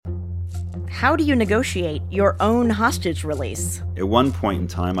How do you negotiate your own hostage release? At one point in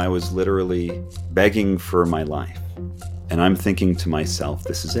time, I was literally begging for my life. And I'm thinking to myself,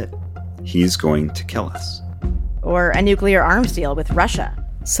 this is it. He's going to kill us. Or a nuclear arms deal with Russia.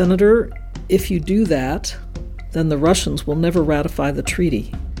 Senator, if you do that, then the Russians will never ratify the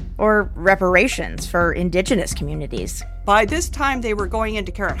treaty. Or reparations for indigenous communities. By this time, they were going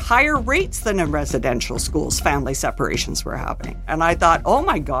into care at higher rates than in residential schools. Family separations were happening. And I thought, oh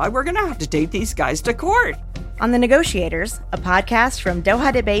my God, we're going to have to take these guys to court. On The Negotiators, a podcast from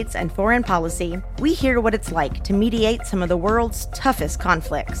Doha Debates and Foreign Policy, we hear what it's like to mediate some of the world's toughest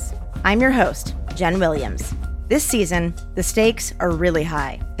conflicts. I'm your host, Jenn Williams. This season, the stakes are really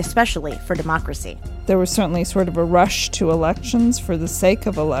high, especially for democracy. There was certainly sort of a rush to elections for the sake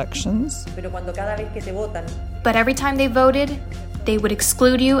of elections. But every time they voted, they would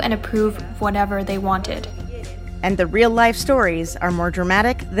exclude you and approve whatever they wanted. And the real-life stories are more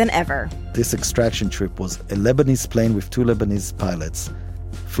dramatic than ever. This extraction trip was a Lebanese plane with 2 Lebanese pilots,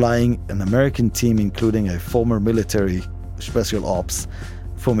 flying an American team, including a former military special ops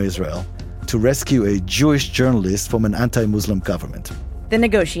from Israel, to rescue a Jewish journalist from an anti-Muslim government. The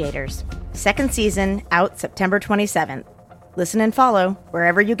Negotiators, second season, out September 27th. Listen and follow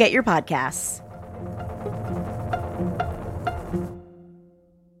wherever you get your podcasts.